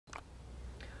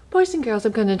Boys and girls,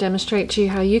 I'm going to demonstrate to you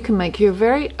how you can make your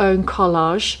very own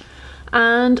collage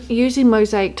and using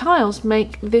mosaic tiles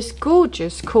make this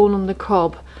gorgeous corn on the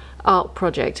cob art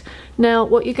project. Now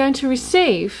what you're going to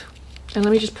receive, and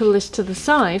let me just pull this to the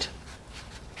side,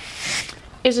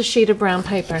 is a sheet of brown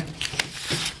paper.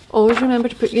 Always remember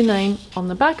to put your name on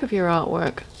the back of your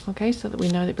artwork, okay, so that we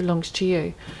know that it belongs to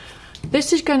you.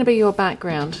 This is going to be your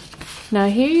background. Now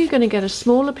here you're going to get a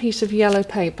smaller piece of yellow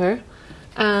paper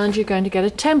and you're going to get a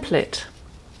template.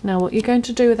 Now what you're going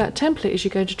to do with that template is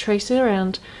you're going to trace it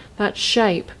around that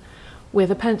shape with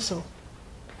a pencil.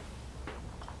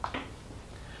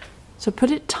 So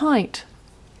put it tight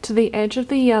to the edge of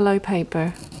the yellow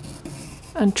paper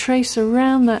and trace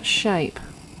around that shape.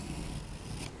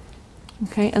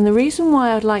 Okay, and the reason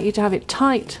why I'd like you to have it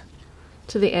tight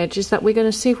to the edge is that we're going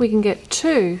to see if we can get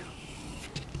two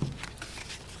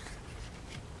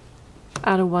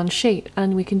out of one sheet,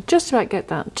 and we can just about get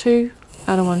that, two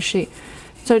out of one sheet.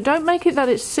 So don't make it that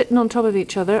it's sitting on top of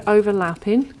each other,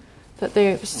 overlapping, that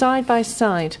they're side by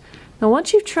side. Now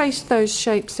once you've traced those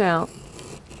shapes out,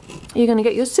 you're going to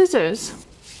get your scissors,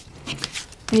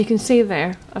 and you can see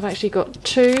there I've actually got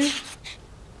two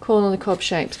corn on the cob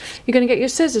shapes. You're going to get your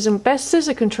scissors, and best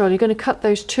scissor control, you're going to cut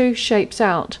those two shapes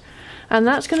out, and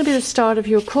that's going to be the start of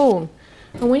your corn.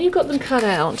 And when you've got them cut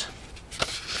out,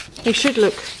 they should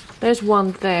look, there's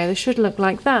one there, they should look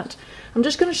like that. I'm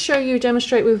just going to show you,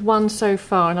 demonstrate with one so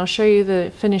far, and I'll show you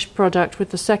the finished product with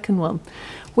the second one.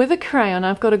 With a crayon,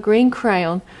 I've got a green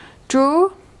crayon,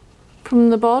 draw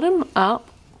from the bottom up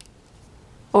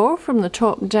or from the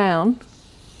top down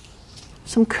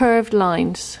some curved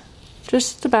lines,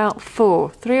 just about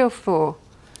three or four.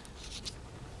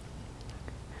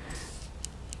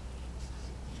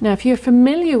 Now if you're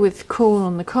familiar with corn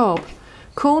on the cob,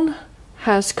 corn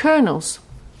has kernels,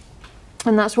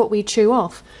 and that's what we chew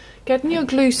off. Getting your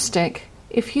glue stick,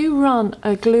 if you run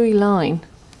a gluey line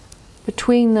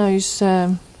between those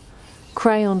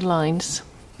crayon lines,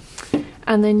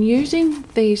 and then using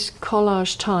these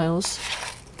collage tiles,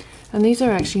 and these are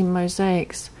actually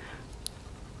mosaics,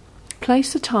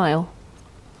 place a tile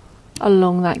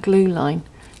along that glue line.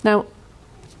 Now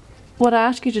what I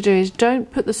ask you to do is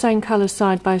don't put the same colour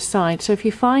side by side. So if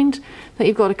you find that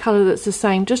you've got a colour that's the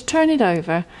same, just turn it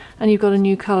over and you've got a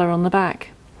new colour on the back.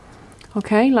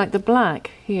 Okay, like the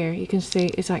black here you can see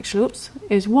is actually, oops,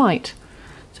 is white.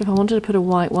 So if I wanted to put a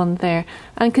white one there,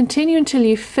 and continue until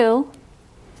you fill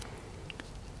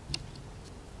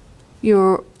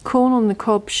your corn on the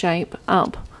cob shape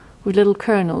up with little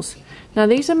kernels. Now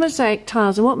these are mosaic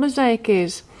tiles, and what mosaic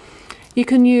is, you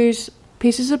can use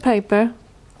pieces of paper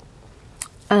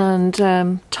and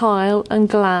tile and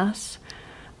glass,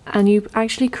 and you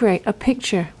actually create a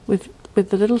picture with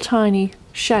the little tiny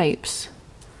shapes.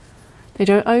 They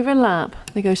don't overlap,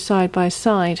 they go side by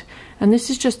side, and this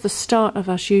is just the start of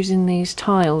us using these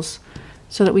tiles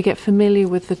so that we get familiar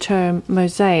with the term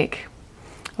mosaic.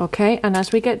 Okay, and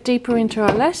as we get deeper into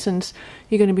our lessons,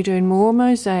 you're going to be doing more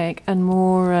mosaic and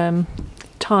more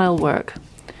tile work.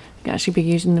 You can actually be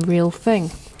using the real thing.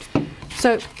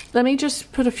 So let me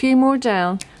just put a few more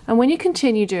down, and when you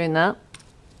continue doing that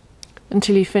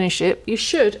until you finish it, you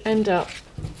should end up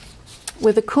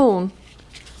with a corn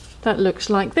that looks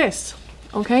like this.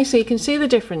 Okay, so you can see the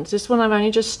difference. This one I've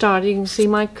only just started. You can see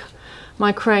my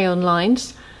crayon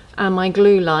lines and my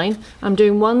glue line. I'm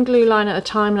doing one glue line at a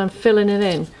time and I'm filling it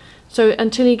in. So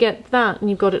until you get that and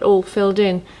you've got it all filled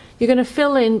in, you're going to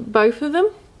fill in both of them,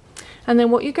 and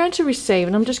then what you're going to receive,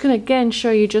 and I'm just going to again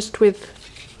show you just with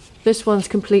this one's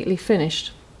completely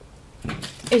finished,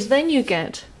 is then you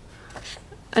get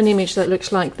an image that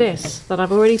looks like this that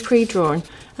I've already pre-drawn.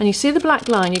 And you see the black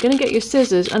line, you're going to get your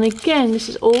scissors, and again this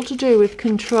is all to do with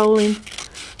controlling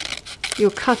your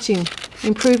cutting,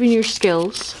 improving your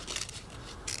skills.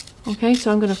 Okay,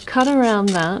 so I'm going to cut around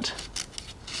that.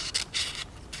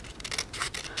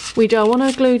 We don't want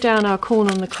to glue down our corn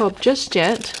on the cob just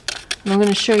yet, and I'm going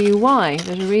to show you why.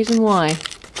 There's a reason why.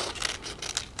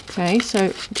 Okay,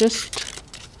 so just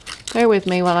bear with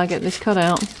me while I get this cut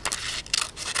out.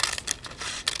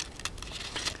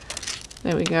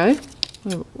 There we go.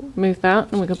 We'll move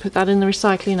that, and we're going to put that in the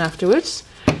recycling afterwards.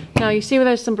 Now you see where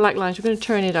there's some black lines, we're going to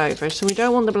turn it over. So we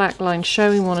don't want the black lines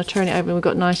showing, we want to turn it over, and we've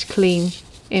got a nice clean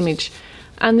image.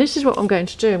 And this is what I'm going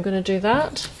to do. I'm going to do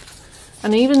that,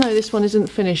 and even though this one isn't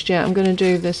finished yet, I'm going to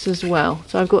do this as well.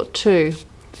 So I've got two.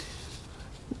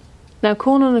 Now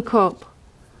corn on the cob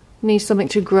needs something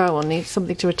to grow on, needs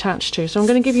something to attach to. So I'm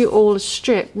going to give you all a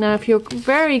strip. Now if you're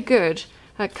very good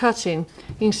at cutting,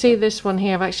 you can see this one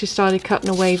here, I've actually started cutting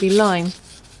a wavy line.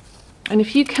 And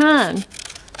if you can,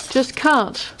 just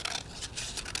cut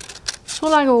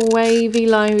sort of like a wavy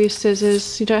line with your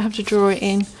scissors. You don't have to draw it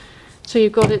in. So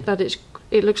you've got it that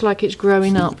it looks like it's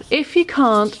growing up. If you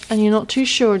can't and you're not too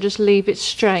sure, just leave it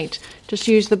straight. Just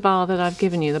use the bar that I've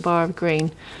given you, the bar of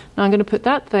green. Now I'm going to put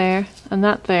that there, and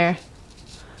that there,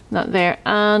 and that there.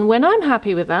 And when I'm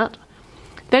happy with that,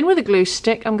 then with a glue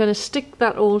stick, I'm going to stick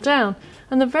that all down.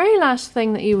 And the very last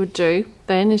thing that you would do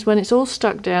then is when it's all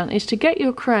stuck down is to get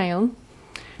your crayon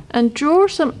and draw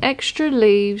some extra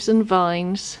leaves and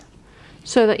vines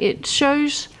so that it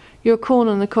shows your corn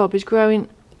on the cob is growing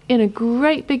in a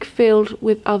great big field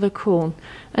with other corn.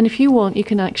 And if you want, you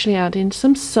can actually add in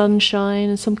some sunshine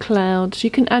and some clouds. You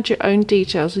can add your own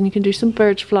details, and you can do some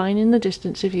birds flying in the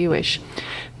distance if you wish.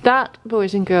 That,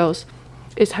 boys and girls,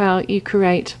 is how you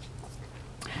create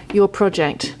your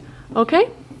project. Okay,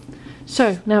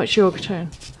 so now it's your turn.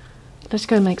 Let's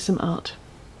go make some art.